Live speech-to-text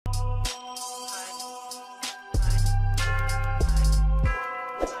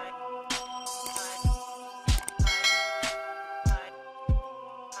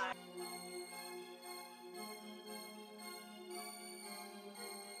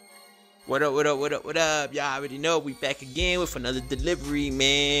What up, what up, what up, what up? Y'all already know we back again with another delivery,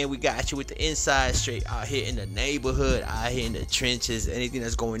 man. We got you with the inside straight out here in the neighborhood, out here in the trenches. Anything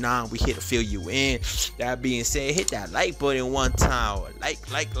that's going on, we here to fill you in. That being said, hit that like button one time.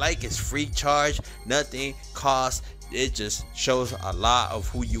 Like is free charge, nothing costs. It just shows a lot of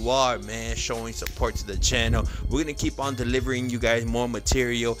who you are, man, showing support to the channel. We're gonna keep on delivering you guys more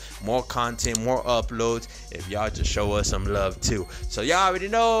material, more content, more uploads if y'all just show us some love too. So y'all already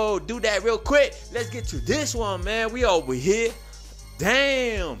know, do that real quick. Let's get to this one, man. We over here.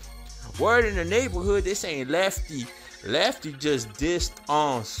 Damn, word in the neighborhood, this ain't Lefty. Lefty just dissed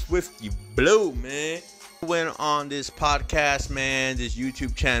on Swifty Blue, man. Went on this podcast, man, this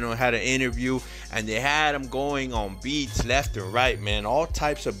YouTube channel, had an interview, and they had him going on beats left and right, man, all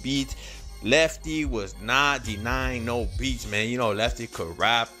types of beats. Lefty was not denying no beats, man. You know, Lefty could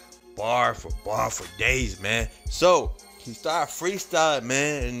rap bar for days, man. So he started freestyling,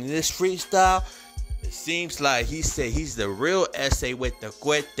 man, and this freestyle, it seems like he said he's the real Ese with the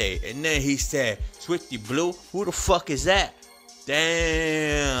Cuete, and then he said, Swifty Blue, who the fuck is that?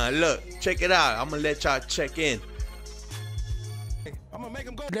 Damn, look, check it out. I'm gonna let y'all check in. I'm gonna make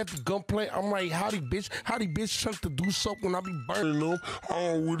him go. Lefty Gunplay. I'm like, howdy bitch chuck to do something when I be burning them. I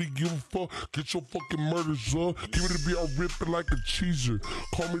don't really give a fuck. Get your fucking murders up. Give it a beat, I'll rip it like a cheeser.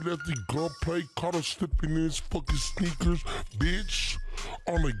 Call me Lefty Gunplay. Caught her slipping in his fucking sneakers, bitch.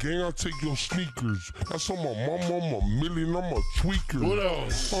 On the gang, I take your sneakers. That's on my mama, I'm a million, I'm a tweaker. What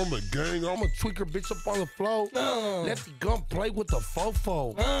else? On the gang, I'm a tweaker, bitch, up on the floor. Lefty Gunplay with the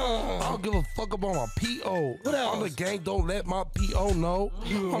fofo. I don't give a fuck about my P.O. On the gang, don't let my P.O. know.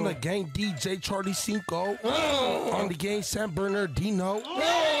 On the gang, DJ Charlie Cinco. On the gang, San Bernardino.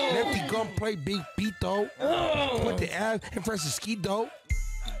 Lefty Gunplay, Big Pito. Put the ass in Francisquito.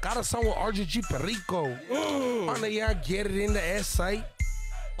 Got a song with RGG Perico. On the young, get it in the essay.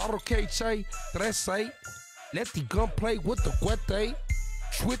 Arroqueche, Trece. Lefty Gunplay with the Cuete.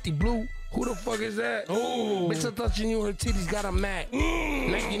 Swifty Blue, who the fuck is that? Ooh. Bitch, I thought you knew her titties got a Mac.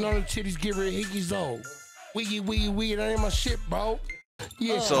 Mac, on her titties, give her hickeys though. Wiggy, that ain't my shit, bro.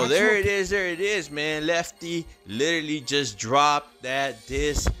 Yeah. So there it is, man. Lefty literally just dropped that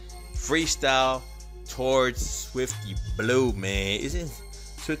diss freestyle towards Swifty Blue, man. Isn't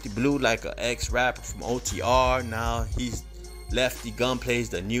Swifty Blue like an ex-rapper from OTR? Now he's Lefty Gunplay's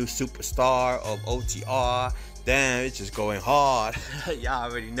the new superstar of OTR. Damn, it's just going hard.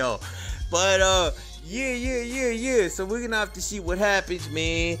 Y'all already know. But yeah. So we're gonna have to see what happens,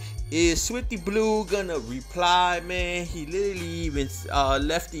 man. Is Swifty Blue gonna reply, man? He literally even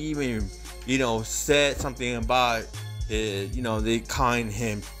Lefty even, you know, said something about you know, they calling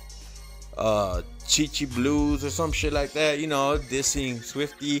him Chichi Blues or some shit like that, you know, dissing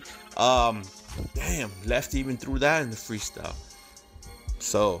Swifty. Damn, Lefty even threw that in the freestyle.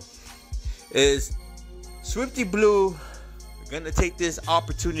 So is Swifty Blue gonna take this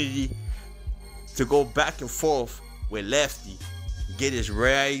opportunity to go back and forth with Lefty, get his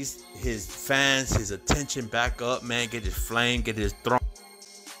fans, his attention back up, man, get his flame, get his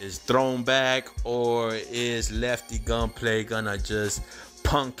throne back? Or is Lefty Gunplay gonna just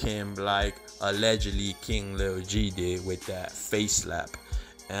punk him like allegedly King Lil G did with that face slap?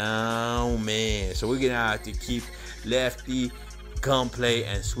 Oh man, so we're gonna have to keep Lefty Gunplay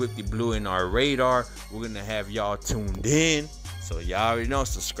and Swifty Blue in our radar. We're gonna have y'all tuned in, so y'all already know,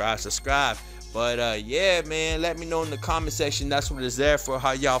 subscribe. But yeah, man, let me know in the comment section. That's what it's there for,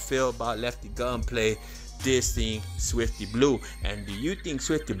 how y'all feel about Lefty Gunplay dissing Swifty Blue. And do you think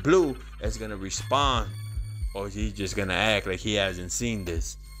Swifty Blue is gonna respond, or is he just gonna act like he hasn't seen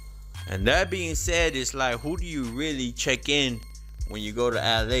this? And that being said, it's like, who do you really check in when you go to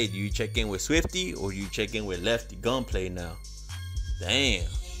LA? Do you check in with Swifty, or do you check in with Lefty Gunplay now? Damn.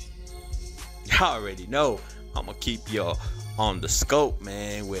 Y'all already know I'm gonna keep y'all on the scope,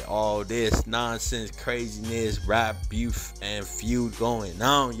 man, with all this nonsense, craziness, rap beef and feud going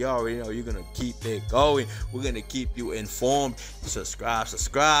on. You already know you're gonna keep it going. We're gonna keep you informed. Subscribe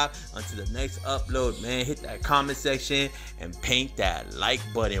until the next upload, man. Hit that comment section and paint that like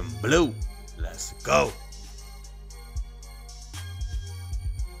button blue. Let's go.